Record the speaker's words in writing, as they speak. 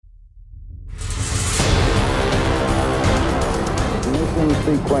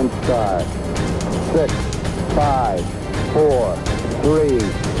sequence start. 6, 5, 4, 3,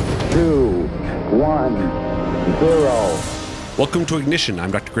 2, 1, 0. Welcome to Ignition. I'm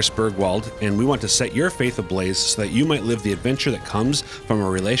Dr. Chris Bergwald, and we want to set your faith ablaze so that you might live the adventure that comes from a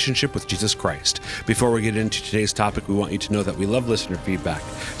relationship with Jesus Christ. Before we get into today's topic, we want you to know that we love listener feedback.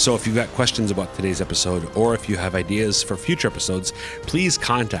 So if you've got questions about today's episode, or if you have ideas for future episodes, please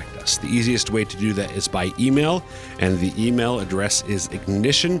contact us. The easiest way to do that is by email, and the email address is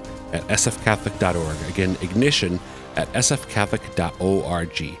ignition@sfcatholic.org. Again,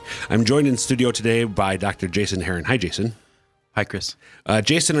 ignition@sfcatholic.org. I'm joined in studio today by Dr. Jason Heron. Hi, Jason. Hi, Chris.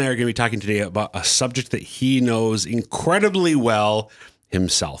 Jason and I are going to be talking today about a subject that he knows incredibly well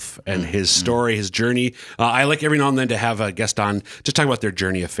himself and his story, his journey. I like every now and then to have a guest on to talk about their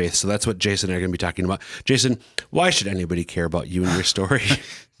journey of faith. So that's what Jason and I are going to be talking about. Jason, why should anybody care about you and your story?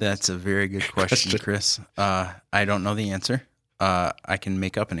 That's a very good question, Chris. I don't know the answer. I can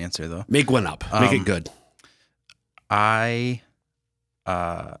make up an answer, though. Make one up. Make it good. My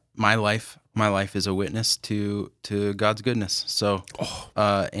life is a witness to God's goodness. So,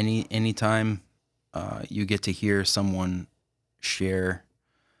 anytime you get to hear someone share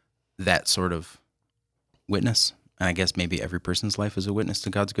that sort of witness, and I guess maybe every person's life is a witness to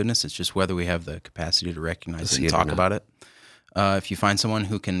God's goodness. It's just whether we have the capacity to recognize it and talk about it. If you find someone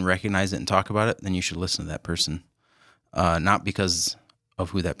who can recognize it and talk about it, then you should listen to that person, not because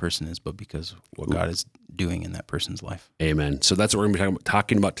of who that person is, but because what God is doing in that person's life. Amen. So that's what we're going to be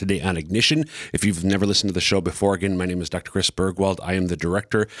talking about today on Ignition. If you've never listened to the show before, again, my name is Dr. Chris Bergwald. I am the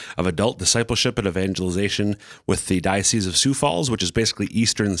Director of Adult Discipleship and Evangelization with the Diocese of Sioux Falls, which is basically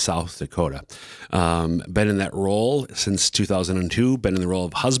eastern South Dakota. Been in that role since 2002, been in the role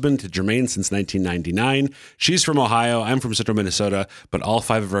of husband to Jermaine since 1999. She's from Ohio, I'm from central Minnesota, but all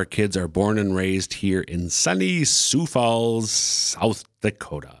 5 of our kids are born and raised here in sunny Sioux Falls, South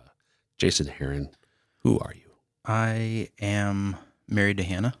Dakota. Jason Heron, who are you? I am married to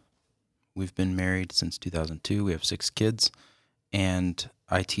Hannah. We've been married since 2002. We have 6 kids, and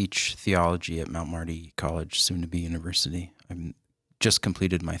I teach theology at Mount Marty College, soon to be University. I've just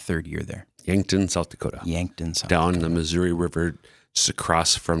completed my 3rd year there. Yankton, South Dakota. Down the Missouri River, just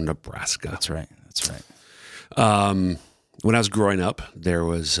across from Nebraska. That's right. When I was growing up, there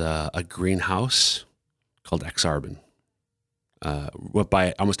was a greenhouse called Exarban. Went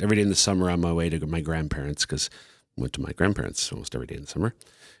by almost every day in the summer on my way to my grandparents, because I went to my grandparents almost every day in the summer.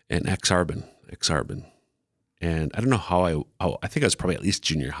 And Exarban. And I don't know how I think I was probably at least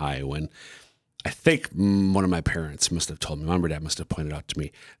junior high when I think one of my parents must have told me, mom or dad must have pointed out to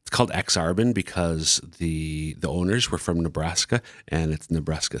me, it's called Exarban because the owners were from Nebraska, and it's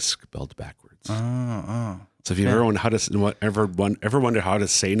Nebraska spelled backwards. So if you ever wonder how to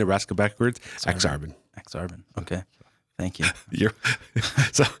say Nebraska backwards, Exarban. Okay. Thank you.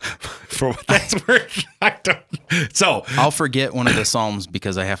 So for what that's worth, I don't. So I'll forget one of the Psalms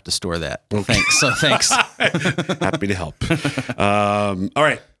because I have to store that. Okay. Thanks. Happy to help. All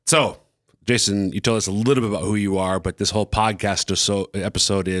right. So Jason, you told us a little bit about who you are, but this whole podcast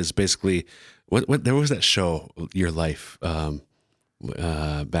episode is basically what there was that show, Your Life,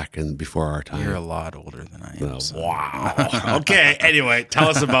 back in before our time. You're a lot older than I am. So. Wow. Okay. Anyway, tell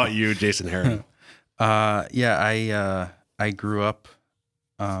us about you, Jason Heron. I grew up,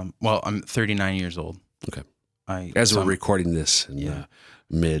 I'm 39 years old. Okay. We're recording this in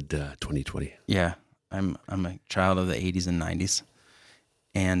mid 2020. Yeah. I'm a child of the 80s and 90s.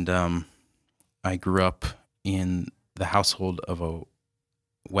 And I grew up in the household of a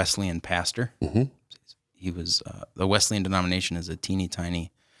Wesleyan pastor. Mm-hmm. He was, the Wesleyan denomination is a teeny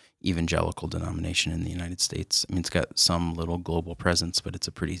tiny evangelical denomination in the United States. I mean, it's got some little global presence, but it's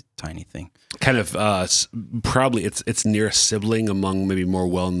a pretty tiny thing. Kind of probably its nearest sibling among maybe more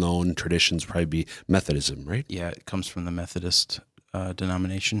well-known traditions probably be Methodism, right? Yeah, it comes from the Methodist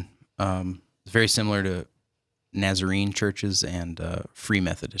denomination. It's very similar to Nazarene churches and Free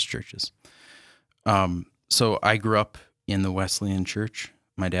Methodist churches. So I grew up in the Wesleyan church.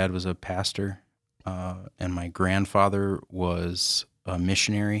 My dad was a pastor, and my grandfather was a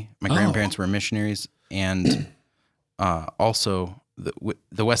missionary. My grandparents were missionaries, and also the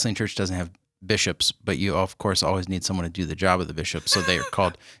Wesleyan Church doesn't have bishops, but you of course always need someone to do the job of the bishop, so they are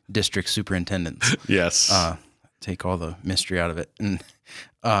called district superintendents. Yes. Take all the mystery out of it. And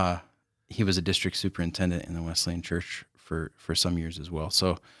he was a district superintendent in the Wesleyan Church for some years as well.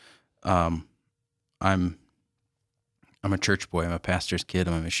 So I'm a church boy. I'm a pastor's kid.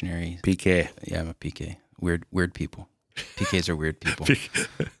 I'm a missionary. PK. Yeah, I'm a PK. Weird people. PKs are weird people.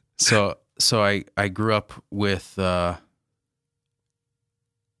 So I grew up with the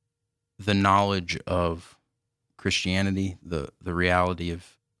knowledge of Christianity, the reality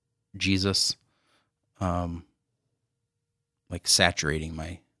of Jesus, like saturating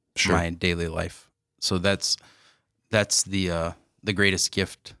my daily life. So that's the greatest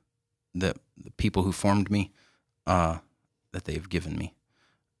gift that the people who formed me, that they've given me.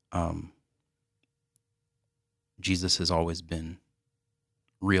 Jesus has always been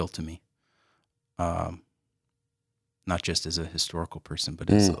real to me, not just as a historical person,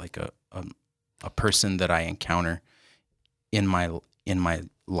 but as like a person that I encounter in my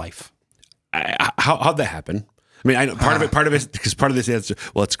life. How'd that happen? I mean, I know part of it, because part of this answer,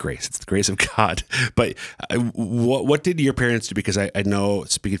 well, it's grace. It's the grace of God. But what did your parents do? Because I know,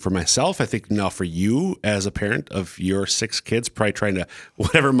 speaking for myself, I think now for you as a parent of your 6 kids, probably trying to,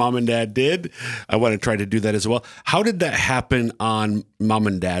 whatever mom and dad did, I want to try to do that as well. How did that happen on mom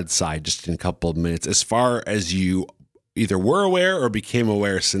and dad's side, just in a couple of minutes, as far as you either were aware or became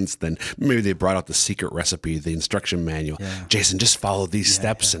aware since then? Maybe they brought out the secret recipe, the instruction manual. Yeah. Jason, just follow these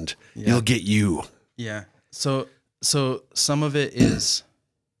steps and you'll get you. Yeah. So some of it is,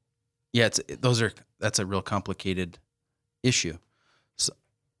 that's a real complicated issue. So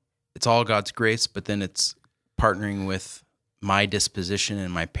it's all God's grace, but then it's partnering with my disposition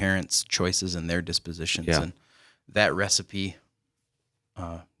and my parents' choices and their dispositions. Yeah. And that recipe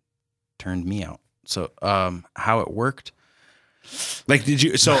turned me out. So how it worked. Like,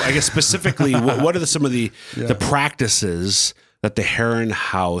 so I guess specifically, what are some of the practices that the Heron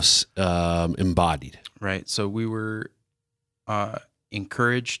House embodied? Right. So we were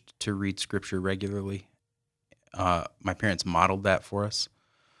encouraged to read scripture regularly. My parents modeled that for us,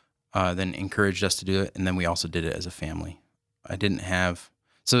 then encouraged us to do it. And then we also did it as a family.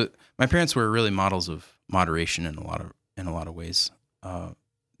 So my parents were really models of moderation in a lot of ways.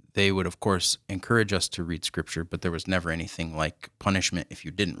 They would, of course, encourage us to read scripture, but there was never anything like punishment if you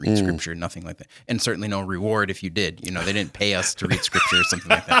didn't read scripture, nothing like that. And certainly no reward if you did. They didn't pay us to read scripture or something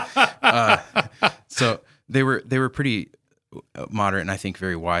like that. So they were pretty moderate and I think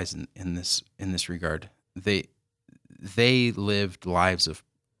very wise in this regard. They lived lives of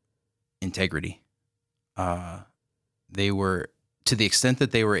integrity. They were, to the extent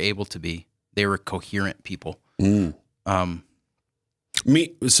that they were able to be, they were coherent people.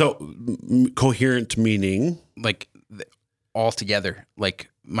 Coherent meaning? Like all together. Like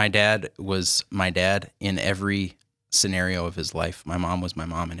my dad was my dad in every scenario of his life. My mom was my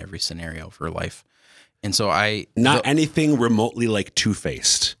mom in every scenario of her life. And so anything remotely like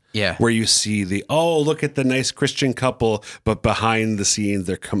Two-Faced. Yeah. Where you see look at the nice Christian couple, but behind the scenes,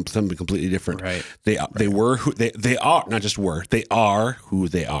 they're something completely different. Right. They were who they are, not just were, they are who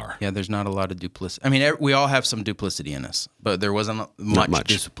they are. Yeah, there's not a lot of duplicity. I mean, we all have some duplicity in us, but there wasn't much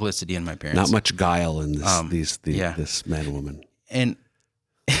duplicity in my parents. Not much guile in this, this man and woman. And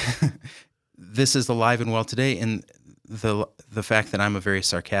this is alive and well today. And the fact that I'm a very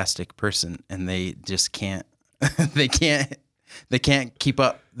sarcastic person and they just can't, they can't keep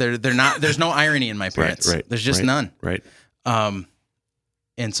up. They're not. There's no irony in my parents. Right, there's just none. Right. And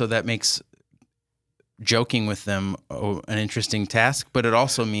so that makes joking with them an interesting task. But it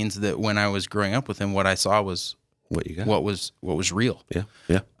also means that when I was growing up with them, what I saw was what you got. What was real. Yeah.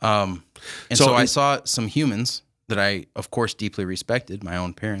 And so I saw some humans that I, of course, deeply respected, my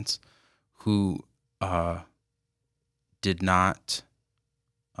own parents, who did not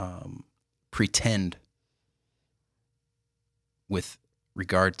pretend with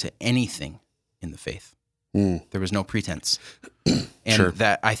regard to anything in the faith. There was no pretense. And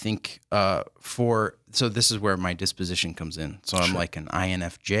that I think so this is where my disposition comes in. So I'm like an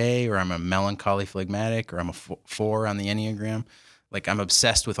INFJ, or I'm a melancholy phlegmatic, or I'm a 4 on the Enneagram. Like I'm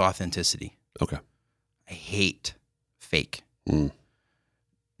obsessed with authenticity. Okay. I hate fake.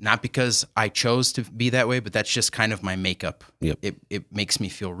 Not because I chose to be that way, but that's just kind of my makeup. Yep. It makes me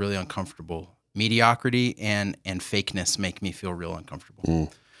feel really uncomfortable. Mediocrity and fakeness make me feel real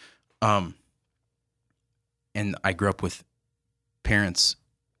uncomfortable. And I grew up with parents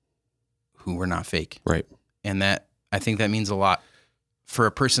who were not fake. Right. And I think that means a lot for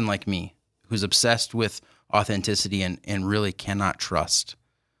a person like me who's obsessed with authenticity and really cannot trust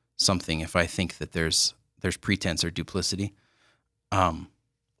something if I think that there's pretense or duplicity. So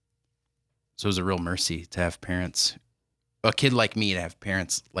it was a real mercy to have parents, a kid like me, to have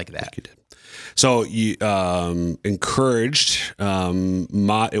parents like that. Like you did. So you encouraged.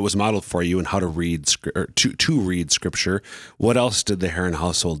 It was modeled for you in how to read to read scripture. What else did the Heron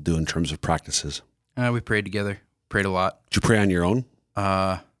household do in terms of practices? We prayed together. Prayed a lot. Did you pray on your own?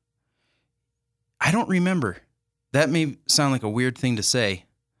 I don't remember. That may sound like a weird thing to say.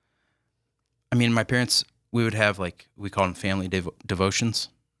 I mean, my parents, we would have we call them family devotions.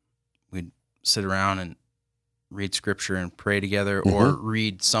 We'd sit around read scripture and pray together, or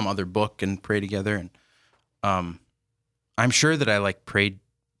read some other book and pray together. And I'm sure that I prayed.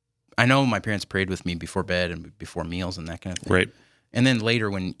 I know my parents prayed with me before bed and before meals and that kind of thing. Right. And then later,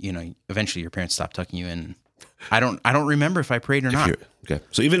 when eventually your parents stop tucking you in, I don't remember if I prayed or not. Okay.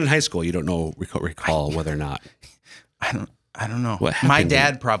 So even in high school, you don't know recall whether or not. I don't know. What happened? My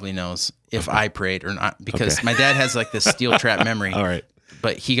dad probably knows if I prayed or not, because my dad has this steel trap memory. All right.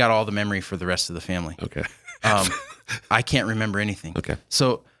 But he got all the memory for the rest of the family. Okay. I can't remember anything. Okay.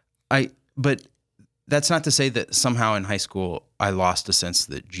 So but that's not to say that somehow in high school I lost a sense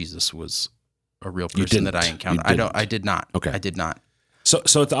that Jesus was a real person that I encountered. I did not. Okay. I did not.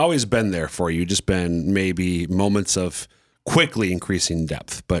 So it's always been there for you, just been maybe moments of quickly increasing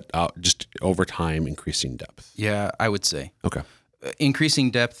depth, but just over time increasing depth. Yeah, I would say. Okay.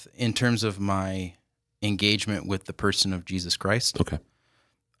 Increasing depth in terms of my engagement with the person of Jesus Christ. Okay.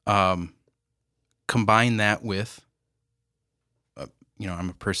 Combine that with, I'm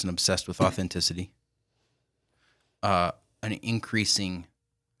a person obsessed with authenticity. An increasing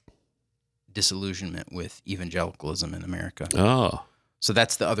disillusionment with evangelicalism in America. Oh. So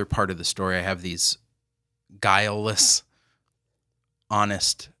that's the other part of the story. I have these guileless,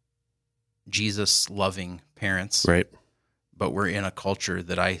 honest, Jesus-loving parents. Right. But we're in a culture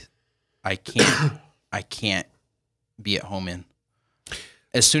that I can't be at home in.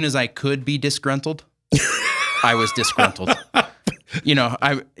 As soon as I could be disgruntled, I was disgruntled.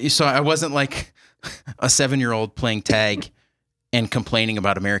 I wasn't like a 7-year-old playing tag and complaining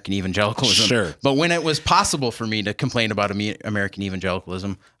about American evangelicalism. Sure. But when it was possible for me to complain about American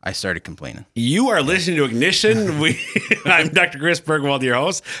evangelicalism, I started complaining. You are listening to Ignition. I'm Dr. Chris Bergwald, your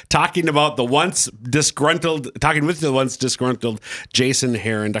host, talking with the once disgruntled Jason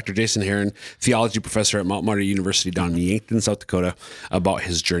Heron, Dr. Jason Heron, theology professor at Mount Marty University down in Yankton, South Dakota, about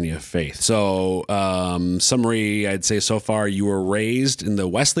his journey of faith. So, summary, I'd say so far, you were raised in the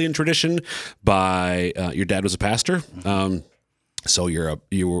Wesleyan tradition by your dad was a pastor. So we're a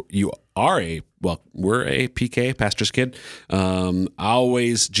PK, pastor's kid.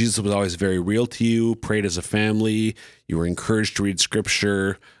 Jesus was always very real to you, prayed as a family. You were encouraged to read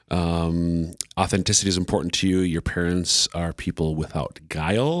scripture. Authenticity is important to you. Your parents are people without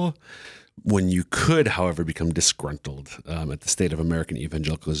guile. When you could, however, become disgruntled at the state of American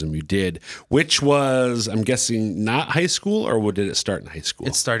evangelicalism, you did, which was, I'm guessing, not high school, or did it start in high school?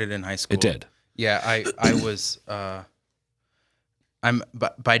 It started in high school. It did. Yeah, I was...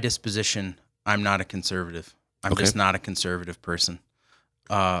 by disposition, I'm not a conservative. I'm just not a conservative person.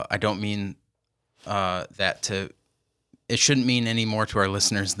 I don't mean that to. It shouldn't mean any more to our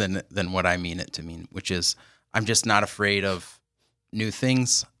listeners than what I mean it to mean, which is I'm just not afraid of new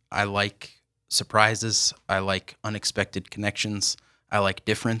things. I like surprises. I like unexpected connections. I like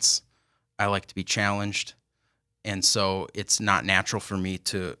difference. I like to be challenged, and so it's not natural for me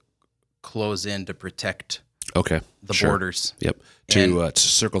to close in to protect. Okay. The borders. Yep. To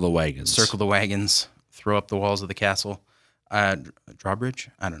circle the wagons. Circle the wagons, throw up the walls of the castle. Drawbridge?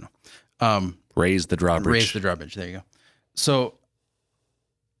 I don't know. Raise the drawbridge. Raise the drawbridge. There you go. So,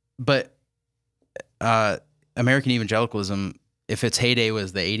 but American evangelicalism, if its heyday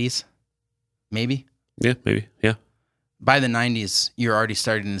was the 80s, maybe? Yeah, maybe. Yeah. By the 90s, you're already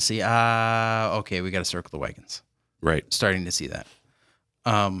starting to see, okay, we got to circle the wagons. Right. Starting to see that.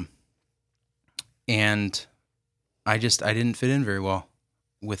 And I didn't fit in very well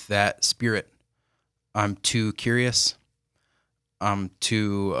with that spirit. I'm too curious. I'm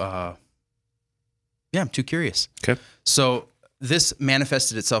too curious. Okay. So this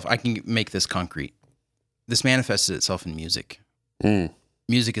manifested itself. I can make this concrete. This manifested itself in music.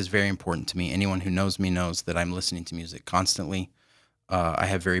 Music is very important to me. Anyone who knows me knows that I'm listening to music constantly. I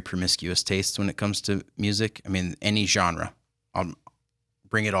have very promiscuous tastes when it comes to music. I mean, any genre. I'll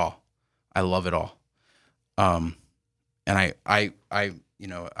bring it all. I love it all. And I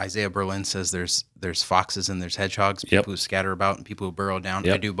Isaiah Berlin says there's foxes and there's hedgehogs, people who scatter about and people who burrow down.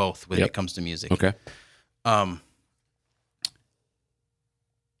 I do both when it comes to music. Okay.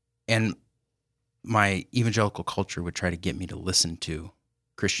 And my evangelical culture would try to get me to listen to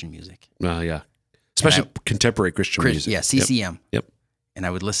Christian music. Yeah. Especially contemporary Christian music. Yeah, CCM. Yep. And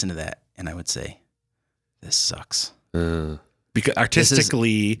I would listen to that and I would say, this sucks. Because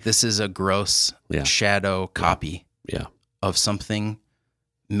artistically... This is a gross shadow copy of something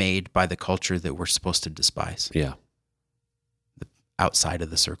made by the culture that we're supposed to despise. Yeah. Outside of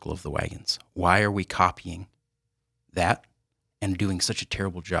the circle of the wagons. Why are we copying that and doing such a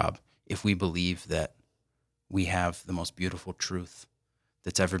terrible job if we believe that we have the most beautiful truth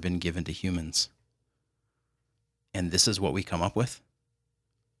that's ever been given to humans? And this is what we come up with?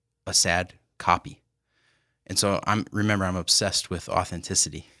 A sad copy. And so I'm obsessed with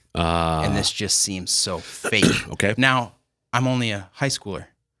authenticity. And this just seems so fake. Okay. Now, I'm only a high schooler.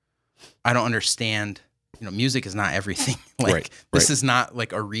 I don't understand, music is not everything. This is not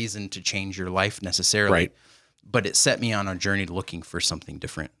like a reason to change your life necessarily. Right. But it set me on a journey looking for something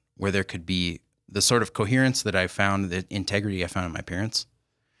different, where there could be the sort of coherence that I found, the integrity I found in my parents,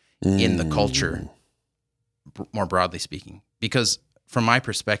 in the culture, more broadly speaking. Because from my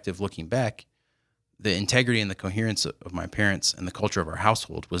perspective, looking back, the integrity and the coherence of my parents and the culture of our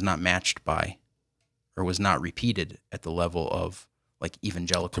household was not matched by, or was not repeated at the level of like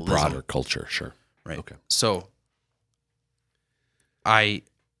evangelicalism. The broader culture, sure. Right. Okay. So I'm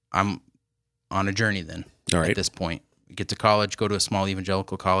on a journey then. All right. At this point, get to college, go to a small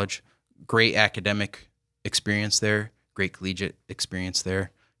evangelical college, great academic experience there, great collegiate experience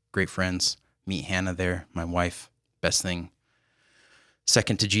there, great friends, meet Hannah there, my wife, best thing.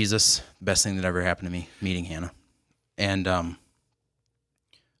 Second to Jesus, best thing that ever happened to me, meeting Hannah. And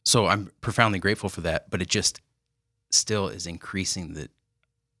so I'm profoundly grateful for that, but it just still is increasing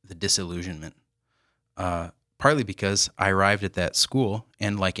the disillusionment. Partly because I arrived at that school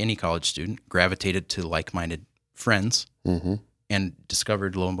and, like any college student, gravitated to like-minded friends and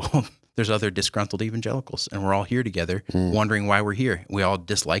discovered, lo and behold, there's other disgruntled evangelicals, and we're all here together wondering why we're here. We all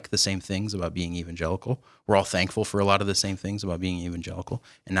dislike the same things about being evangelical. We're all thankful for a lot of the same things about being evangelical,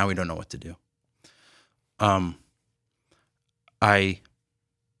 and now we don't know what to do. I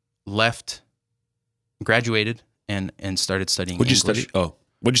graduated, and started studying What'd you English. study? Oh,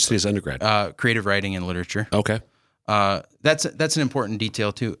 what'd you study as undergrad? Creative writing and literature. Okay. That's an important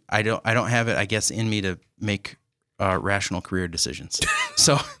detail too. I don't have it, I guess, in me to make rational career decisions.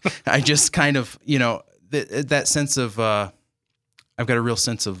 So I just kind of, that sense of, I've got a real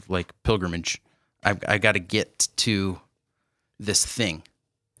sense of like pilgrimage. I got to get to this thing.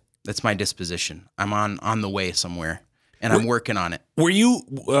 That's my disposition. I'm on the way somewhere, and I'm working on it. Were you,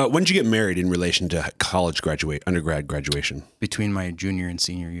 when did you get married in relation to undergrad graduation? Between my junior and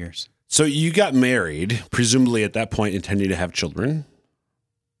senior years. So you got married, presumably at that point intending to have children?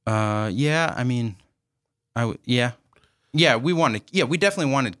 Yeah, I mean, Yeah, we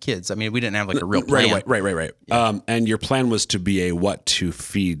definitely wanted kids. I mean, we didn't have like a real plan. Right. Yeah. And your plan was to be to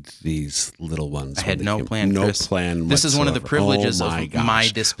feed these little ones? I had no plan, No Chris. plan This is one of the privileges of my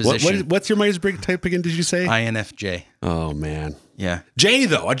disposition. What's your Myers-Briggs type again, did you say? INFJ. Oh, man. Yeah. J,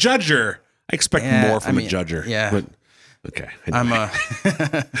 though, a judger. I expect more from a judger. Yeah. But, okay. Anyway.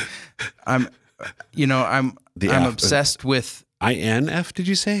 I'm obsessed with INF, did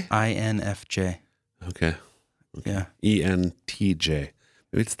you say? INFJ. Okay. Yeah. ENTJ.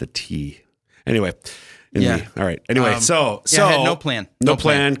 Maybe it's the T. Anyway. Yeah. All right. Anyway, so I had no plan. No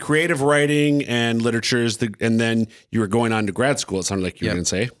plan. Creative writing and literature and then you were going on to grad school. It sounded like you were going to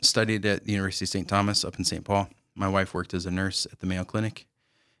say. Studied at the University of St. Thomas up in St. Paul. My wife worked as a nurse at the Mayo Clinic.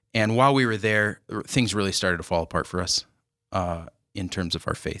 And while we were there, things really started to fall apart for us in terms of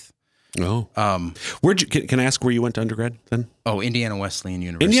our faith. Oh. Can I ask where you went to undergrad then? Oh, Indiana Wesleyan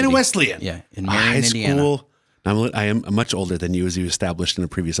University. Indiana Wesleyan. Yeah, in Marion, Indiana. School. I am much older than you, as you established in a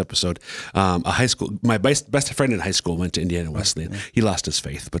previous episode. A high school. My best friend in high school went to Indiana Wesleyan. He lost his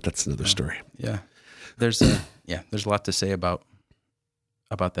faith, but that's another story. Yeah, there's a lot to say about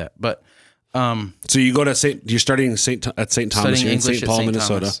that. But so you go to you're studying at St. Thomas. You're in St. Paul,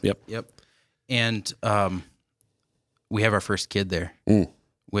 Minnesota. Thomas. Yep. And we have our first kid there,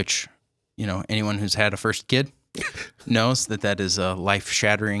 which anyone who's had a first kid knows that is a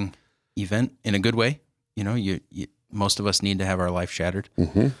life-shattering event in a good way. Most of us need to have our life shattered.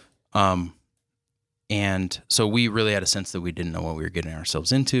 Mm-hmm. And so we really had a sense that we didn't know what we were getting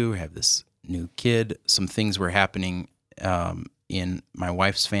ourselves into. We have this new kid. Some things were happening in my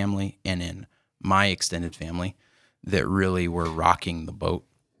wife's family and in my extended family that really were rocking the boat.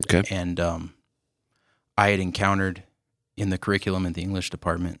 Okay. And I had encountered in the curriculum in the English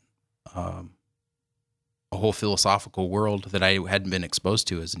department a whole philosophical world that I hadn't been exposed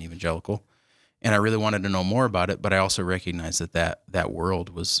to as an evangelical. And I really wanted to know more about it, but I also recognized that world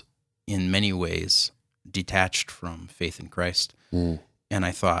was in many ways detached from faith in Christ. And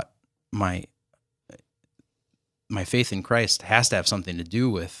I thought my faith in Christ has to have something to do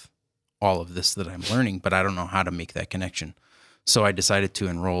with all of this that I'm learning, but I don't know how to make that connection. So I decided to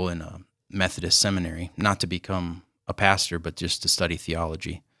enroll in a Methodist seminary, not to become a pastor, but just to study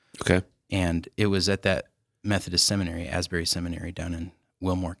theology. Okay. And it was at that Methodist seminary, Asbury Seminary down in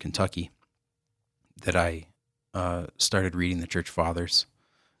Wilmore, Kentucky, that I started reading the Church Fathers.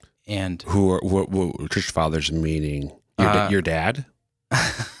 And what Church Fathers meaning? Your dad?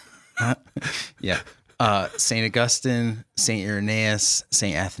 Yeah. St. Augustine, St. Irenaeus,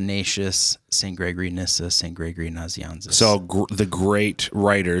 St. Athanasius, St. Gregory Nyssa, St. Gregory Nazianzus. So the great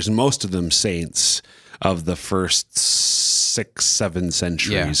writers, most of them saints of the first 6-7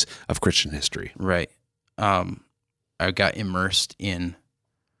 centuries of Christian history. Right. I got immersed in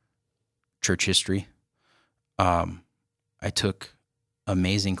church history. I took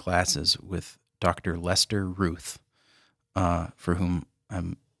amazing classes with Dr. Lester Ruth, for whom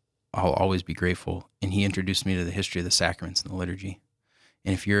I'll always be grateful. And he introduced me to the history of the sacraments and the liturgy.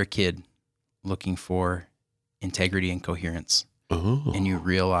 And if you're a kid looking for integrity and coherence, and you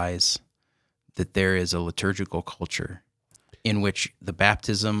realize that there is a liturgical culture in which the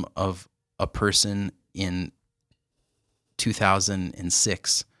baptism of a person in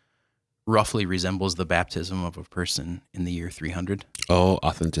 2006 roughly resembles the baptism of a person in the year 300. Oh,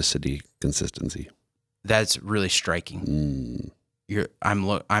 authenticity, consistency. That's really striking.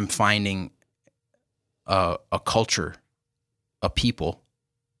 I'm finding a culture, a people,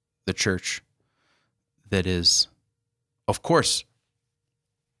 the church, that is, of course,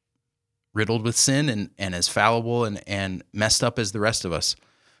 riddled with sin and as fallible and messed up as the rest of us,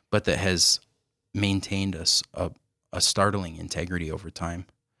 but that has maintained a startling integrity over time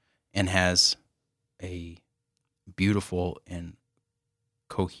and has a beautiful and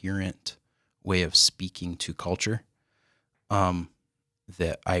coherent way of speaking to culture,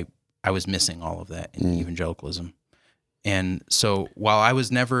 that I was missing all of that in evangelicalism. And so while I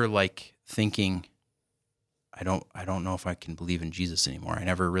was never like thinking, I don't know if I can believe in Jesus anymore, I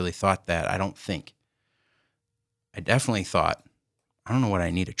never really thought that. I definitely thought, I don't know what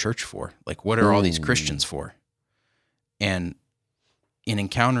I need a church for. Like, what are all these Christians for? And in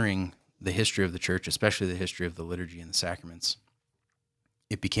encountering the history of the church, especially the history of the liturgy and the sacraments,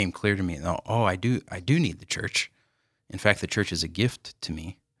 it became clear to me, I do need the church. In fact, the church is a gift to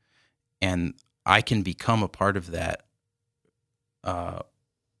me, and I can become a part of that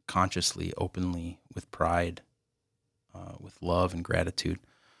consciously, openly, with pride, with love and gratitude,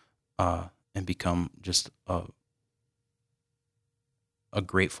 and become just a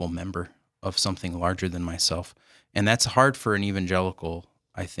grateful member of something larger than myself. And that's hard for an evangelical,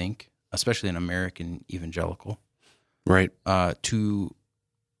 I think, especially an American evangelical, right? To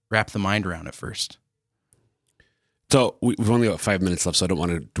wrap the mind around at first. So we've only got 5 minutes left, so I don't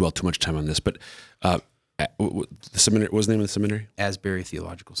want to dwell too much time on this. But the seminary, what was the name of the seminary? Asbury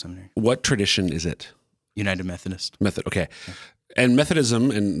Theological Seminary. What tradition is it? United Methodist. Okay. Yeah. And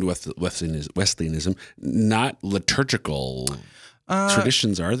Methodism and Wesleyanism, not liturgical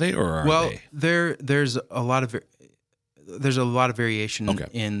traditions, are they, or are they? There's a lot of variation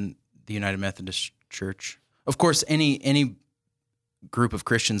in the United Methodist Church. Of course, any group of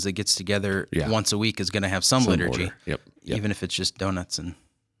Christians that gets together once a week is going to have some liturgy, Yep. Even if it's just donuts and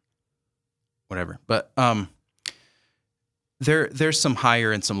whatever. But there's some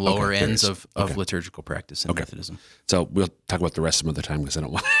higher and some lower ends of liturgical practice in Methodism. So we'll talk about the rest some other time because I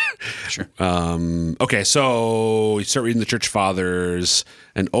don't want. Sure. Okay, so you start reading the Church Fathers,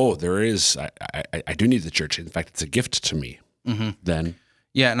 and there is. I do need the church. In fact, it's a gift to me. Mm-hmm. Then.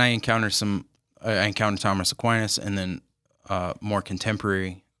 Yeah, and I encounter Thomas Aquinas, and then more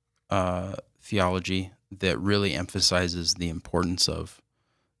contemporary theology that really emphasizes the importance of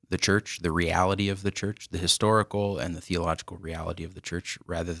the church, the reality of the church, the historical and the theological reality of the church,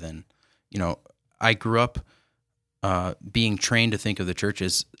 rather than, I grew up being trained to think of the church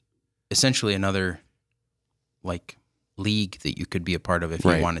as essentially another like league that you could be a part of if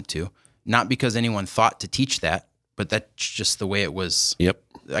you wanted to. Not because anyone thought to teach that, but that's just the way it was. Yep.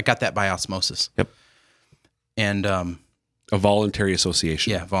 I got that by osmosis. Yep. And a voluntary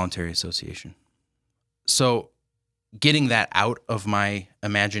association. Yeah, voluntary association. So getting that out of my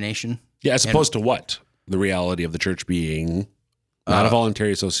imagination. Yeah, as opposed to what? The reality of the church being not a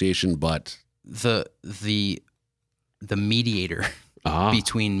voluntary association, but the mediator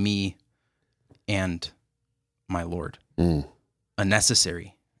between me and my Lord. A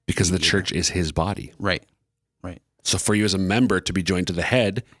necessary. Because mediator. The church is his body. Right. So for you as a member to be joined to the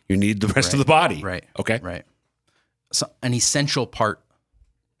head, you need the rest of the body. Right. Okay. Right. So an essential part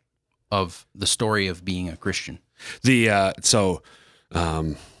of the story of being a Christian. There's a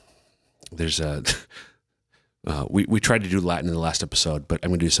we tried to do Latin in the last episode, but I'm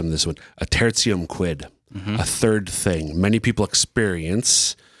going to do some of this one. A tertium quid, a third thing. Many people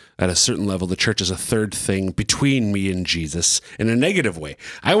experience at a certain level the church is a third thing between me and Jesus in a negative way.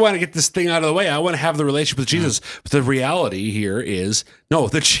 I want to get this thing out of the way. I want to have the relationship with Jesus. But the reality here is no,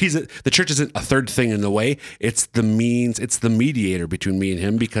 the church isn't a third thing in the way. It's the means. It's the mediator between me and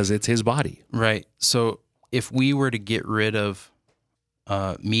him because it's his body. Right. So if we were to get rid of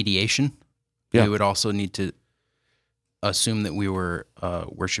mediation, Yeah. we would also need to assume that we were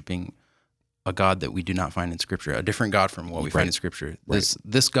worshiping a God that we do not find in Scripture, a different God from what we find in Scripture.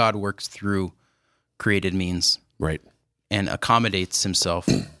 This God works through created means, Right. and accommodates himself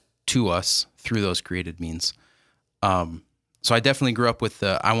to us through those created means. So I definitely grew up with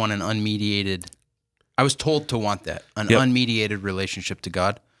I want an unmediated. I was told to want that, an unmediated relationship to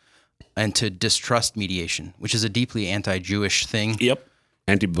God, and to distrust mediation, which is a deeply anti-Jewish thing. Yep.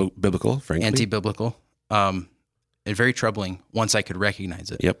 Anti-biblical, frankly. Anti-biblical. And very troubling once I could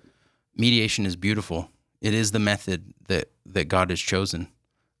recognize it. Yep. Mediation is beautiful. It is the method that God has chosen.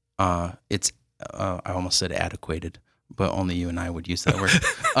 It's I almost said adequated, but only you and I would use that word.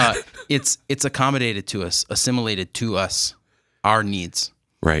 It's accommodated to us, assimilated to us, our needs.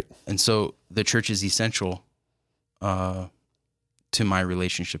 Right. And so the church is essential to my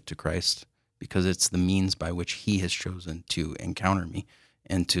relationship to Christ, because it's the means by which he has chosen to encounter me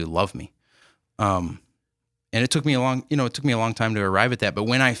and to love me. And it took me a long time to arrive at that. But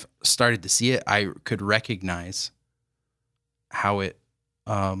when I started to see it, I could recognize how it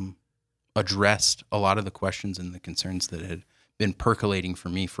addressed a lot of the questions and the concerns that had been percolating for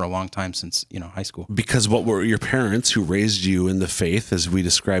me for a long time since, high school. Because what were your parents who raised you in the faith, as we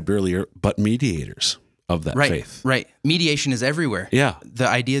described earlier, but mediators of that faith? Right. Mediation is everywhere. Yeah. The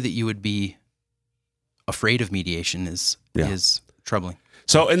idea that you would be afraid of mediation is troubling.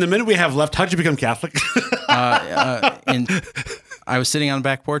 So in the minute we have left, how'd you become Catholic? And I was sitting on the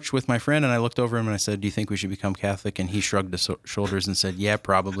back porch with my friend, and I looked over him and I said, "Do you think we should become Catholic?" And he shrugged his shoulders and said, "Yeah,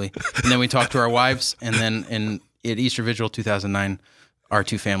 probably." And then we talked to our wives, and then at Easter Vigil 2009, our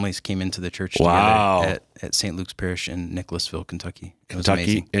two families came into the church together at St. Luke's Parish in Nicholasville, Kentucky. It was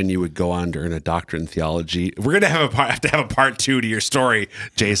amazing. And you would go on to earn a doctorate in theology. We're going to have a part 2 to your story,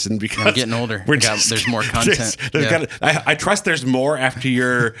 Jason, because I'm getting older. There's more content. I trust there's more after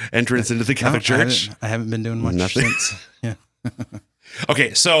your entrance into the Catholic Church. I haven't been doing much since. Yeah.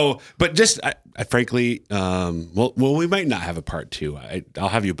 Okay, so, but just I frankly, well, we might not have a part 2. I'll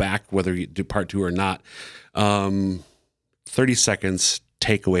have you back whether you do part 2 or not. 30 seconds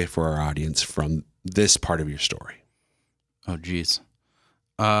takeaway for our audience from this part of your story. Oh, geez.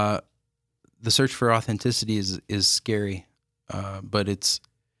 The search for authenticity is scary, but it's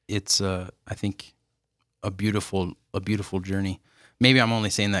I think a beautiful journey. Maybe I'm only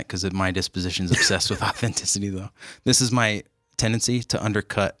saying that because my disposition is obsessed with authenticity, though. This is my tendency to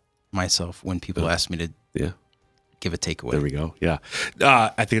undercut myself when people ask me to give a takeaway. There we go. Yeah.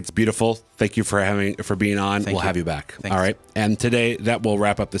 I think it's beautiful. Thank you for being on. We'll have you back. Thanks. All right. And today that will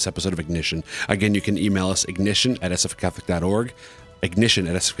wrap up this episode of Ignition. Again, you can email us ignition@sfcatholic.org,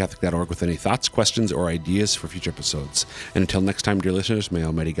 ignition@sfcatholic.org with any thoughts, questions, or ideas for future episodes. And until next time, dear listeners, may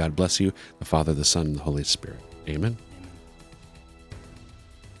Almighty God bless you, the Father, the Son, and the Holy Spirit. Amen.